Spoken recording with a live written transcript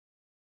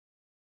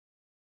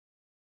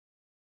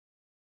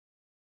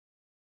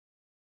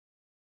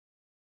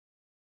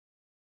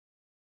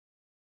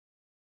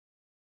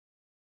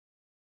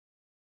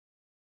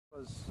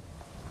was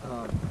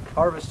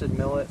harvested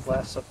millet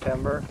last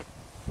September,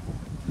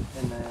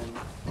 and then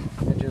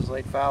it just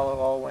laid fallow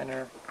all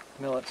winter,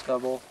 millet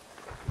stubble.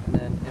 And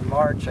then in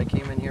March I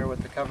came in here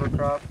with the cover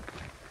crop.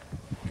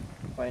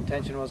 My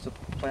intention was to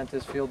plant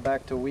this field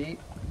back to wheat,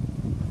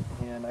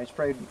 and I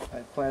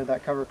planted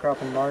that cover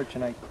crop in March,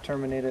 and I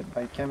terminated it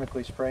by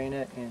chemically spraying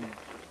it in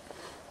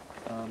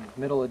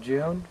middle of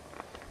June.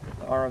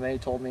 The RMA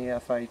told me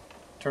if I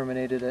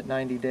terminated at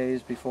 90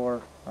 days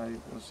before I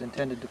was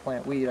intended to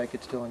plant wheat, I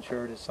could still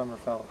insure it as summer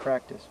fallow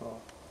practice. Well,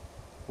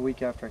 a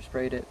week after I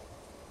sprayed it,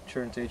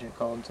 insurance agent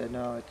called and said,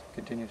 no, it's a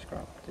continuous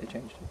crop. They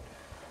changed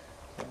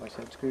it. So I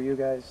said, screw you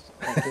guys.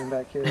 I came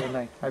back here and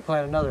I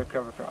planted another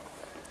cover crop.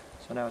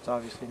 So now it's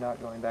obviously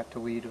not going back to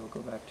wheat, it'll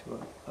go back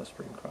to a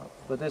spring crop.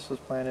 But this was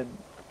planted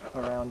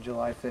around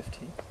July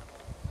 15th.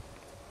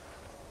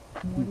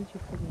 And what did you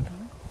put in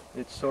here?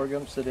 It's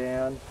sorghum,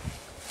 sudan,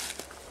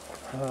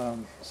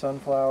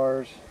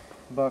 sunflowers,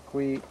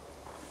 buckwheat,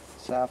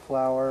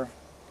 safflower,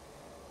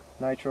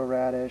 nitro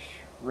radish,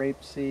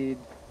 rapeseed,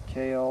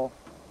 kale,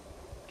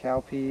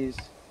 cowpeas,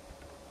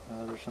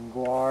 there's some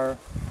guar,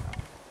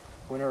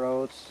 winter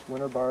oats,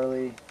 winter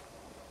barley,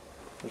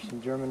 there's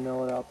some German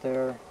millet out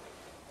there,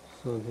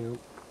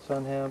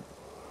 sun hemp,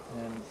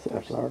 and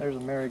there's a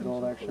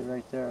marigold actually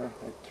right there.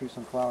 I threw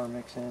some flour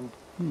mix in.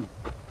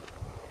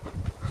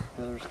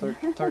 There's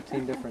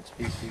 13 different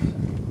species.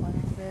 What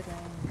is it?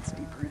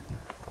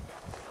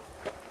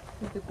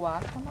 Did the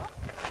guar come up?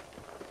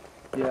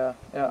 Yeah,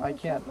 I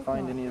can't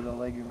find any of the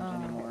legumes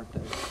anymore.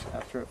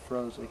 After it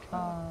froze, they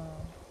kind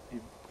of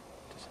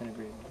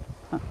disintegrated.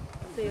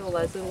 See all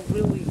those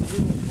really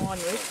fine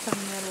roots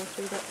coming out all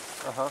through that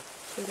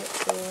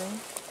soil.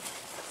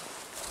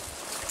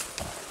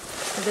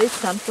 So these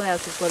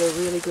sunflowers have got a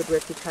really good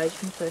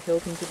reputation for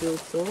helping to build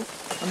soil.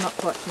 I'm not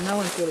quite sure, no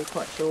one's really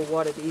quite sure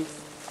what it is.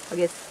 I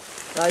guess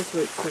those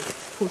roots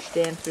have pushed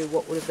down through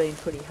what would have been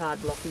pretty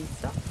hard blocky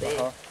stuff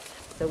there.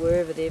 So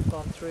wherever they've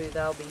gone through,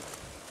 they'll be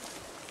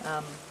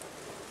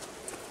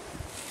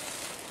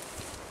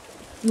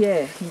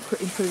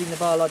improving the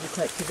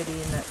biological activity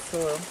in that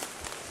soil.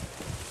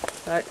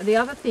 So the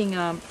other thing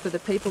for the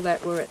people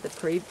that were at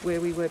where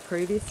we were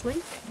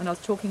previously, and I was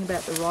talking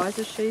about the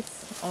riser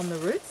sheaths on the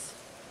roots,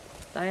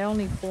 they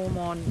only form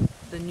on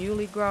the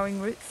newly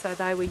growing roots, so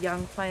they were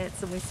young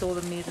plants and we saw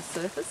them near the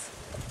surface.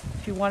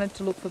 If you wanted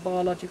to look for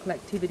biological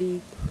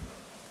activity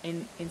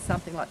in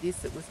something like this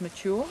that was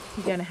mature,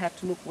 you're going to have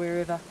to look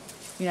wherever,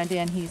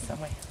 down here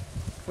somewhere.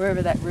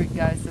 Wherever that root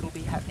goes, it'll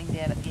be happening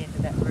down at the end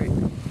of that root.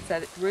 So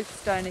that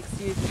roots don't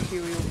exude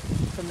material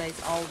from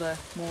these older,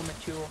 more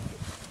mature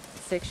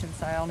sections,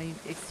 they only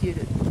exude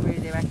it where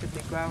they're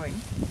actively growing.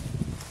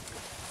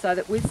 So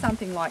that with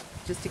something like,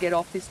 just to get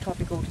off this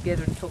topic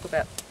altogether and talk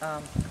about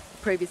the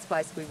previous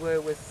place we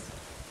were was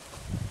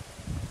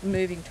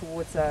moving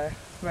towards a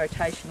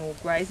rotational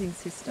grazing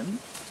system.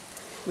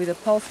 With a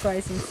pulse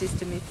grazing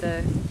system, if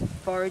the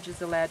forage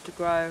is allowed to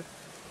grow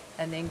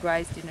and then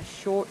grazed in a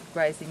short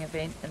grazing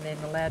event and then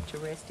allowed to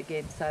rest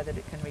again so that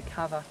it can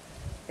recover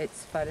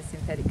its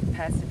photosynthetic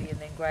capacity and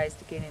then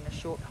grazed again in a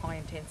short high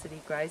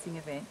intensity grazing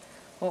event,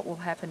 what will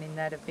happen in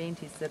that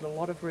event is that a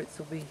lot of roots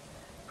will be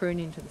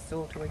pruned into the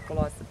soil to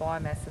equalise the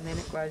biomass, and then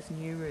it grows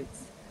new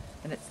roots.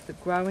 And it's the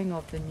growing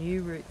of the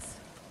new roots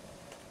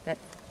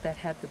that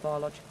have the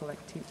biological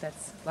activity.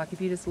 That's like if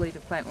you just leave a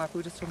plant, like we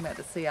were just talking about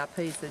the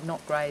CRPs, they're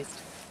not grazed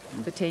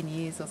for 10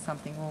 years or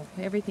something, well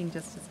everything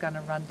just is going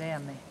to run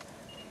down there.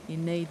 You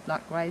need,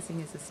 like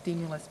grazing is a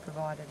stimulus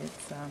provided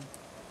it's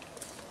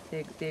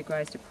they're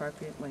grazed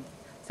appropriately.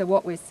 So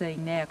what we're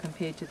seeing now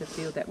compared to the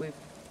field that we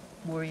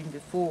were in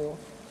before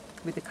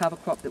with the cover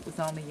crop that was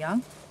only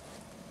young,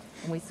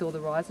 and we saw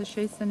the riser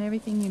sheaths and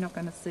everything, you're not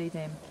going to see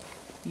them,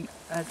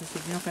 as I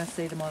said, you're not going to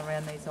see them all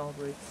around these old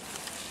roots.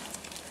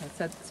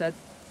 Okay, so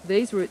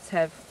these roots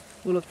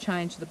will have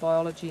changed the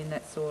biology in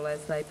that soil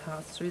as they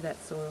pass through that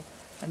soil,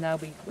 and they'll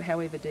be,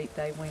 however deep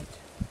they went,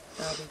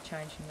 they'll be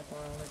changing the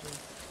biology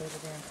further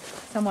down.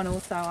 Someone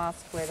also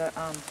asked whether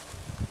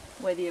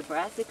your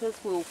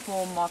brassicas will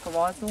form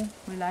mycorrhizal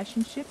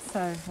relationships. So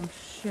I'm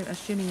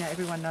assuming that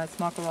everyone knows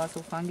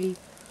mycorrhizal fungi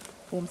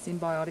form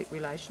symbiotic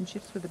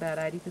relationships with about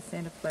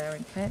 80% of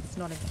flowering plants,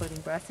 not including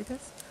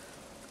brassicas.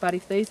 But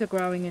if these are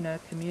growing in a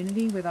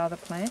community with other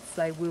plants,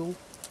 they will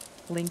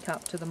link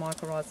up to the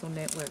mycorrhizal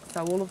network.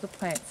 So all of the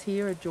plants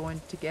here are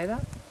joined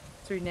together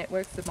through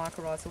networks of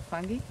mycorrhizal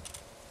fungi.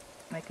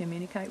 They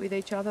communicate with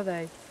each other,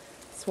 they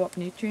swap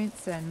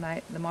nutrients, and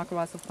the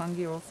mycorrhizal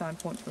fungi are also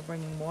important for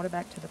bringing water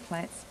back to the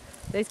plants.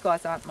 These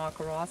guys aren't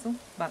mycorrhizal,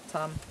 but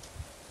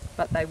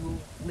they will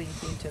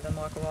link into the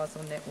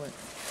mycorrhizal network.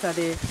 So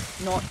they're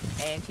not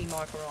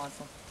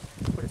anti-mycorrhizal,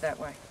 put it that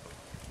way.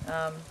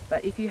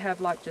 But if you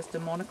have like just a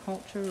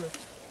monoculture of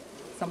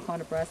some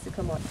kind of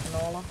brassica like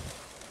canola,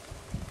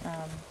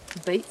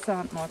 beets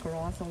aren't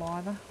mycorrhizal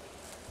either.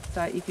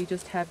 So if you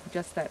just have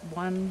just that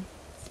one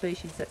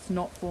species that's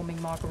not forming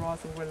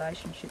mycorrhizal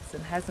relationships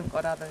and hasn't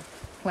got other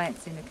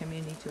plants in a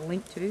community to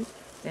link to,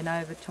 then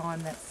over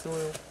time that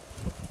soil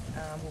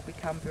will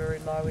become very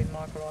low in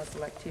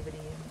mycorrhizal activity,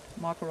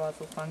 and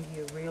mycorrhizal fungi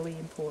are really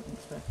important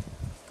for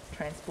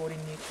transporting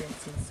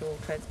nutrients in soil,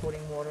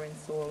 transporting water in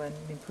soil and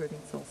improving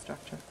soil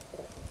structure.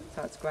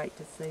 So it's great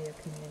to see a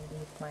community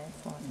of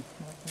plants like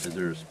that. Is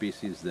there a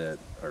species that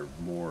are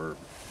more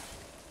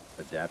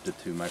adapted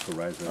to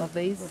mycorrhiza? Well,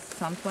 these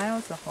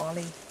sunflowers are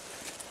highly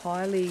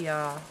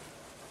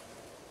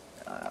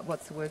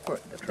what's the word for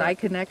it? They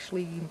can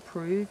actually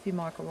improve your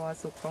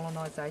mycorrhizal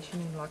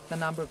colonisation in like the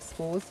number of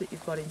spores that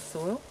you've got in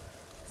soil.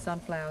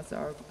 Sunflowers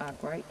are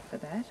great for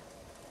that.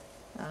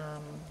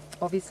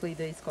 Obviously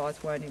these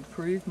guys won't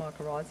improve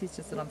mycorrhizae, it's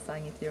just that I'm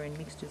saying if they're in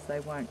mixtures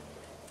they won't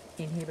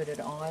inhibit it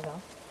either.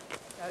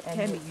 It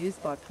can be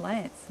used by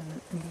plants, and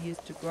it can be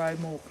used to grow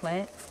more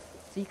plants.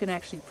 So you can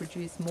actually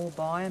produce more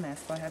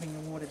biomass by having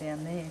the water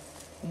down there.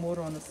 And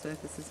water on the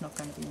surface is not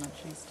going to be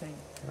much use to you.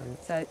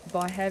 Right. So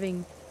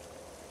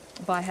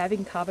by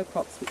having cover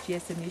crops, which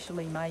yes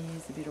initially may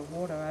use a bit of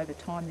water, over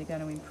time they're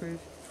going to improve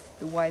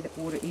the way that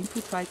water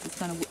infiltrates. It's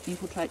going to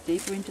infiltrate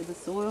deeper into the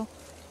soil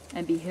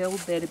and be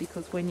held better,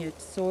 because when your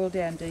soil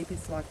down deep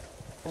is like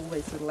all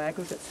these little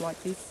aggregates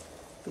like this,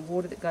 the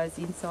water that goes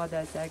inside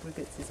those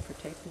aggregates is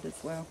protected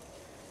as well.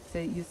 So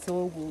your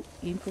soil will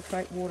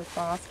infiltrate water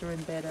faster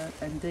and better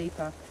and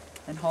deeper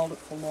and hold it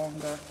for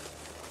longer,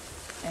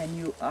 and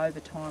you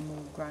over time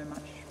will grow much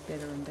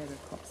better and better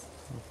crops.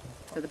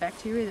 So the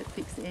bacteria that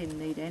fix N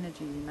need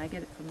energy, and they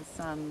get it from the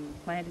sun. The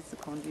plant is the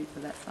conduit for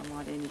that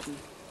sunlight energy,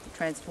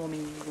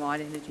 transforming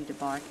light energy to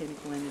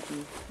biochemical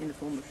energy in the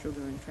form of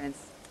sugar and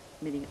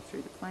transmitting it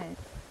through the plant.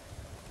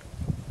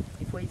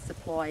 If we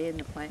supply N,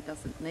 the plant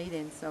doesn't need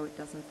N, so it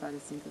doesn't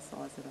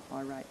photosynthesize at a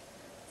high rate.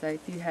 So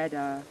if you had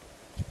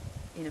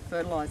in a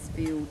fertilised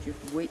field, your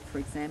wheat, for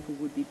example,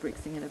 would be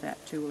brixing at about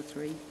 2 or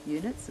 3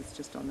 units. It's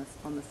just on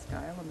the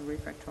scale, on the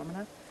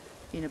refractometer.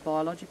 In a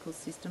biological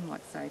system,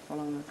 like say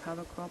following a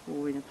cover crop,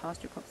 or in a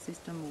pasture crop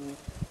system, or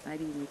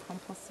maybe in a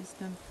compost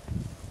system,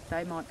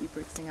 they might be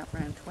brixing up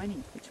around 20,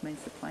 which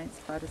means the plant's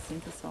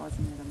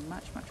photosynthesising at a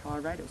much, much higher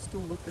rate. It'll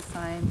still look the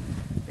same,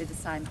 they're the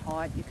same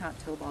height. You can't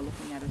tell by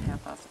looking at it how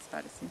fast it's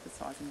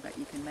photosynthesising, but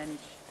you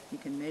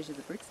can measure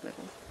the Brix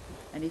level.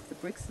 And if the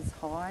Brix is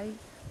high,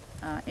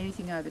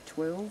 anything over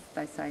 12,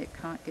 they say it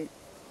can't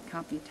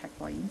be attacked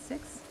by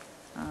insects.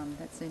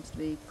 That seems to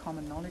be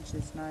common knowledge.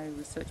 There's no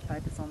research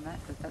papers on that,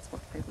 but that's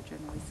what people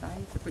generally say.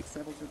 If the Brix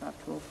levels are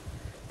above 12,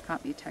 it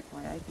can't be attacked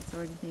by aphids or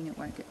anything. It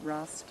won't get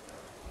rust,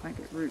 won't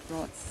get root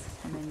rots.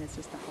 I mean, there's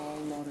just a whole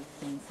lot of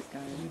things that go.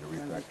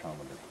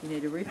 You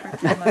need a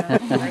refractometer.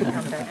 They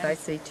come back, they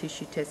see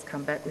tissue tests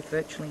come back with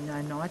virtually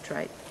no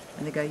nitrate,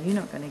 and they go, "You're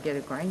not going to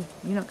get grain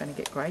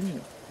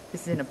yield.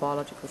 This is in a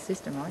biological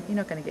system, right? You're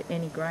not going to get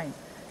any grain."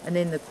 And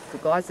then the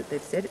guys that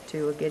they've set it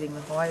to are getting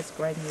the highest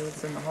grain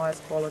yields and the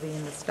highest quality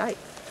in the state.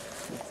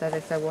 So they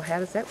say, well, how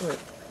does that work?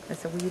 They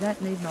say, well, you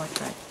don't need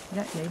nitrate. You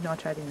don't need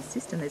nitrate in the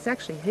system. There's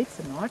actually heaps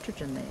of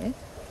nitrogen there,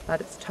 but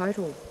it's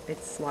total.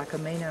 It's like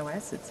amino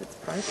acids, it's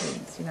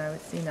proteins. You know,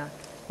 it's in a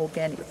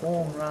organic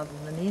form rather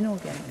than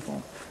inorganic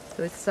form.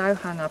 So it's so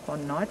hung up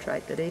on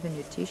nitrate that even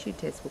your tissue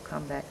tests will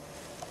come back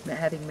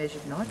having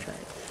measured nitrate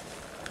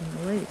in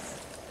the leaves.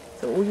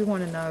 So all you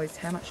want to know is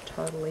how much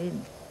total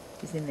N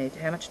is in there,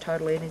 how much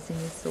total N is in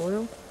your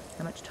soil,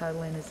 how much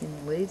total N is in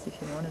the leaves,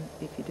 if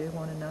you do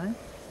want to know.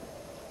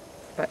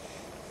 But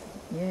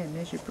yeah,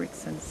 measure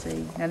Brix and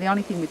see. Now the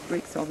only thing with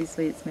Brix,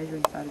 obviously, it's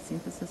measuring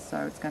photosynthesis,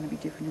 so it's going to be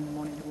different in the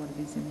morning to what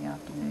it is in the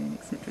afternoon,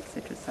 etc.,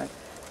 etc. So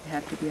you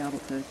have to be able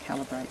to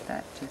calibrate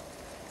that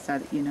so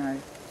that you know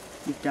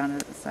you've done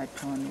it at the same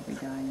time every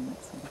day and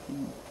that sort of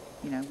thing.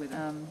 You know, with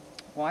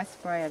why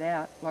spray it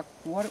out? Like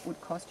what it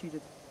would cost you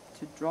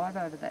to drive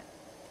over that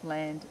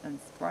land and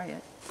spray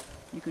it.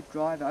 You could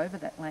drive over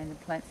that land and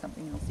plant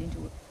something else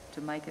into it to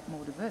make it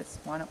more diverse.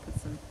 Why not put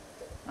some,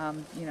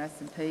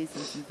 some peas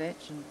and some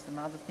vetch and some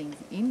other things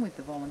in with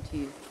the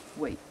volunteer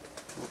wheat,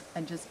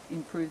 and just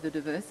improve the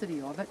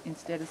diversity of it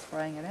instead of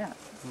spraying it out.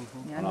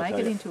 Mm-hmm. You know, make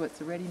it into it's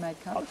a ready-made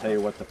cover. I'll tell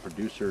you what the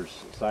producer's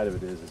side of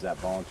it is that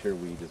volunteer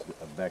weed is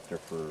a vector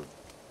for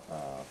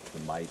the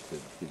mite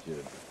that gives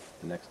you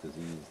the next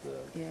disease.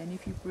 Yeah, and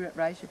if you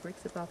raise your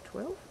Brix above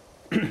 12.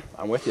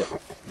 I'm with you.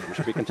 You're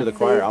speaking to the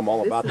choir. I'm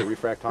all about the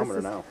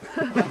refractometer now.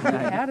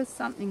 How does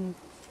something,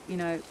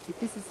 if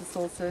this is the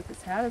soil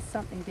surface, how does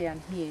something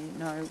down here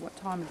know what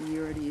time of the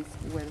year it is,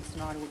 or whether it's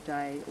night or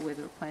day, or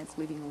whether a plant's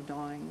living or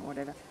dying or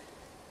whatever?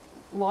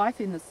 Life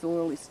in the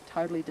soil is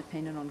totally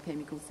dependent on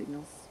chemical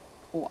signals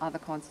or other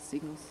kinds of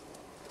signals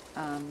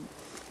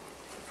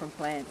from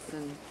plants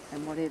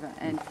and whatever.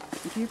 And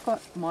if you've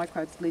got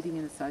microbes living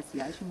in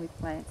association with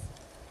plants,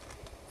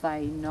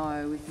 they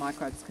know, if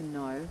microbes can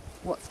know,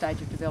 what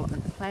stage of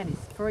development the plant is.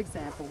 For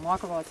example,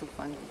 mycorrhizal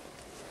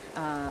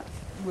fungi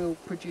will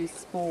produce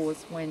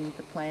spores when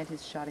the plant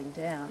is shutting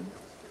down,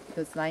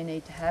 because they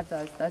need to have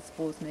those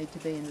spores need to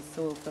be in the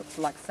soil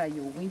for, like say,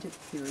 your winter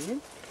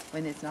period,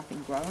 when there's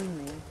nothing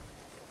growing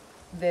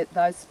there.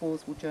 Those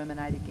spores will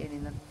germinate again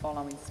in the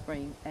following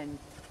spring and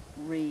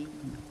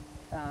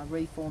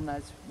reform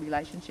those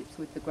relationships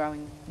with the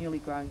newly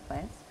growing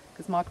plants,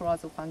 because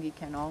mycorrhizal fungi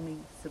can only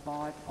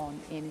survive on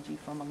energy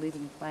from a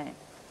living plant.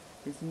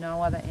 There's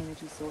no other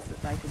energy source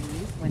that they can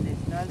use. When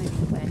there's no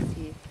living plants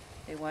here,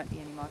 there won't be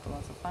any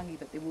mycorrhizal fungi,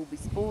 but there will be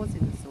spores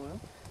in the soil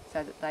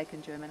so that they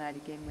can germinate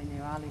again when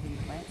there are living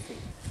plants here.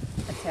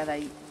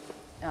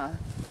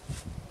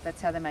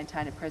 That's how they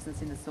maintain a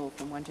presence in the soil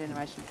from one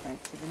generation of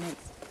plants to the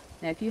next.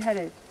 Now, if you had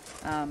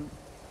a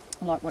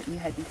like what you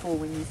had before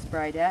when you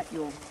sprayed out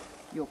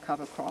your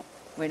cover crop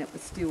when it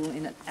was still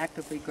in an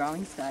actively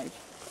growing stage,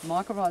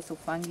 mycorrhizal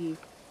fungi,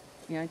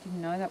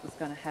 didn't know that was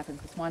going to happen,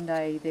 because one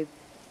day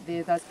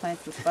those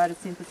plants were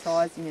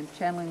photosynthesizing and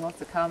channeling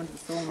lots of carbon to the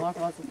soil, and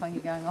mycorrhizal fungi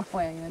going, oh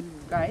wow, this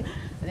is great.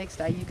 The next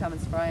day you come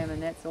and spray them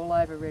and that's all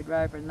over Red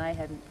Rover, and they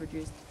haven't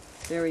produced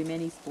very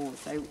many spores.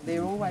 So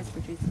they're always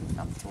producing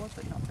some spores,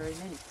 but not very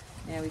many.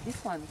 Now with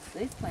this one,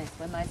 these plants,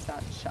 when they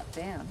start to shut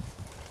down,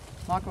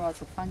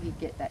 mycorrhizal fungi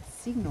get that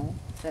signal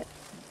that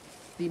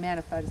the amount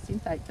of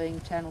photosynthate being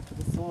channeled to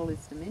the soil is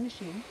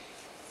diminishing,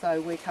 so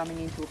we're coming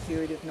into a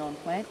period of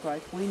non-plant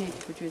growth. We need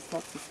to produce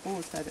lots of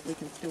spores so that we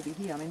can still be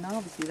here. I mean,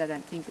 obviously they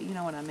don't think, but you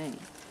know what I mean.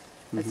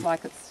 It's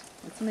like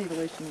it's an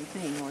evolutionary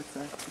thing, or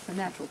it's a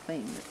natural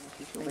thing, that's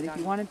for sure. But if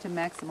you wanted to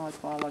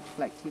maximise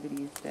biological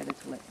activity, it's better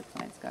to let the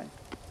plants go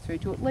through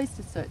to at least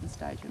a certain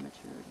stage of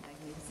maturity.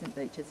 Magnificent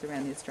beaches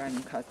around the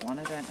Australian coastline.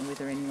 I don't know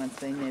whether anyone's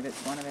been there, but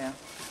it's one of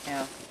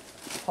our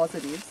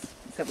positives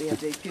is that we have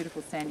these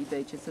beautiful sandy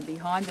beaches, and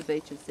behind the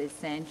beaches there's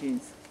sand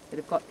dunes that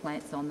have got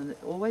plants on them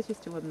that always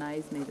used to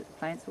amaze me, that the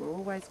plants were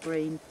always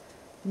green,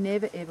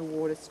 never ever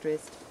water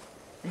stressed,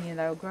 and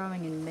they were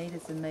growing in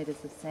metres and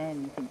metres of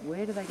sand. You think,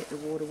 where do they get the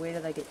water, where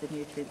do they get the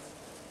nutrients,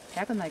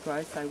 how can they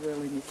grow so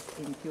well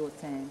in pure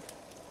sand?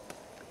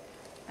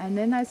 And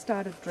then they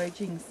started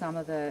dredging some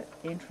of the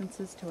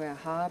entrances to our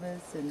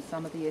harbours and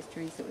some of the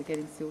estuaries that were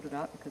getting silted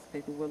up because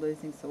people were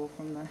losing soil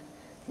from the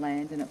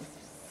land, and it was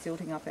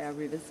silting up our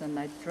rivers, and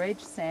they dredged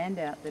sand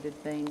out that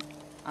had been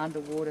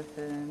underwater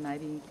for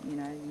maybe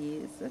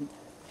years, and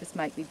just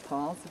make big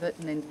piles of it,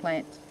 and then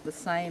plant the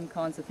same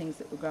kinds of things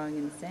that were growing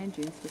in the sand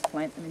dunes, just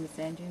plant them in the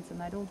sand dunes, and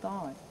they'd all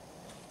die.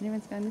 And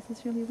everyone's going, this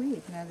is really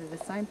weird. They're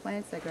the same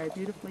plants, they grow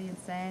beautifully in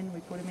sand. We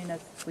put them in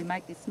we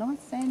make this nice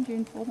sand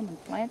dune for them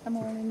and plant them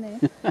all in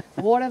there,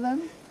 water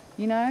them,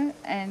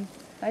 and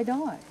they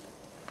die.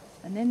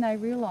 And then they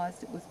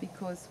realised it was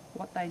because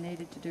what they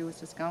needed to do was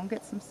just go and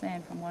get some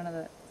sand from one of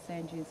the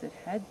sand dunes that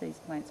had these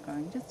plants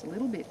growing, just a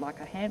little bit, like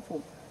a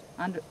handful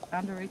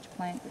under each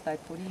plant that they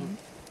put in,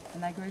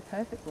 and they grew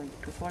perfectly.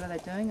 Because what are they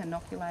doing?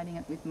 Inoculating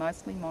it with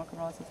mostly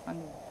mycorrhizal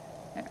fungi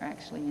that are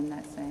actually in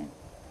that sand.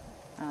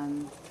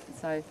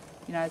 So,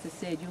 as I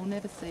said, you'll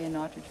never see a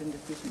nitrogen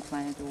deficient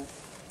plant or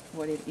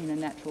whatever in a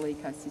natural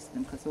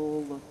ecosystem, because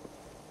all the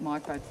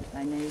microbes that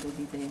they need will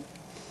be there.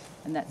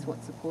 And that's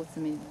what supports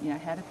them in,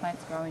 how do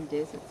plants grow in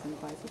deserts and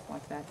places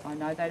like that? I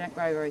know they don't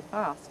grow very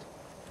fast,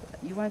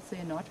 but you won't see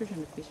a nitrogen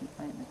deficient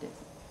plant in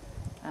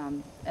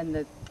the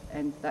desert.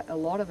 And a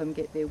lot of them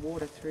get their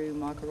water through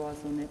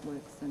mycorrhizal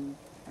networks and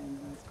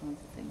those kinds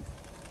of things.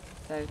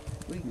 So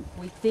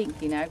we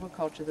think in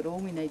agriculture that all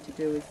we need to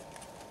do is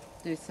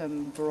do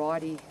some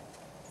variety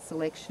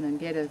selection and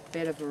get a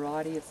better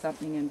variety of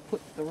something and put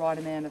the right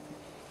amount of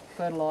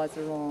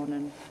fertiliser on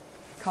and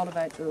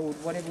cultivate or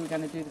whatever we're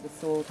going to do to the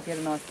soil to get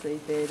a nice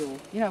seed bed, or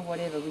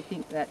whatever. We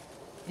think that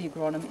the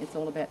agronomy, it's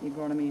all about the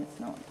agronomy. It's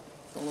not.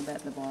 It's all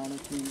about the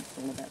biology, and it's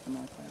all about the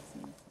microbes.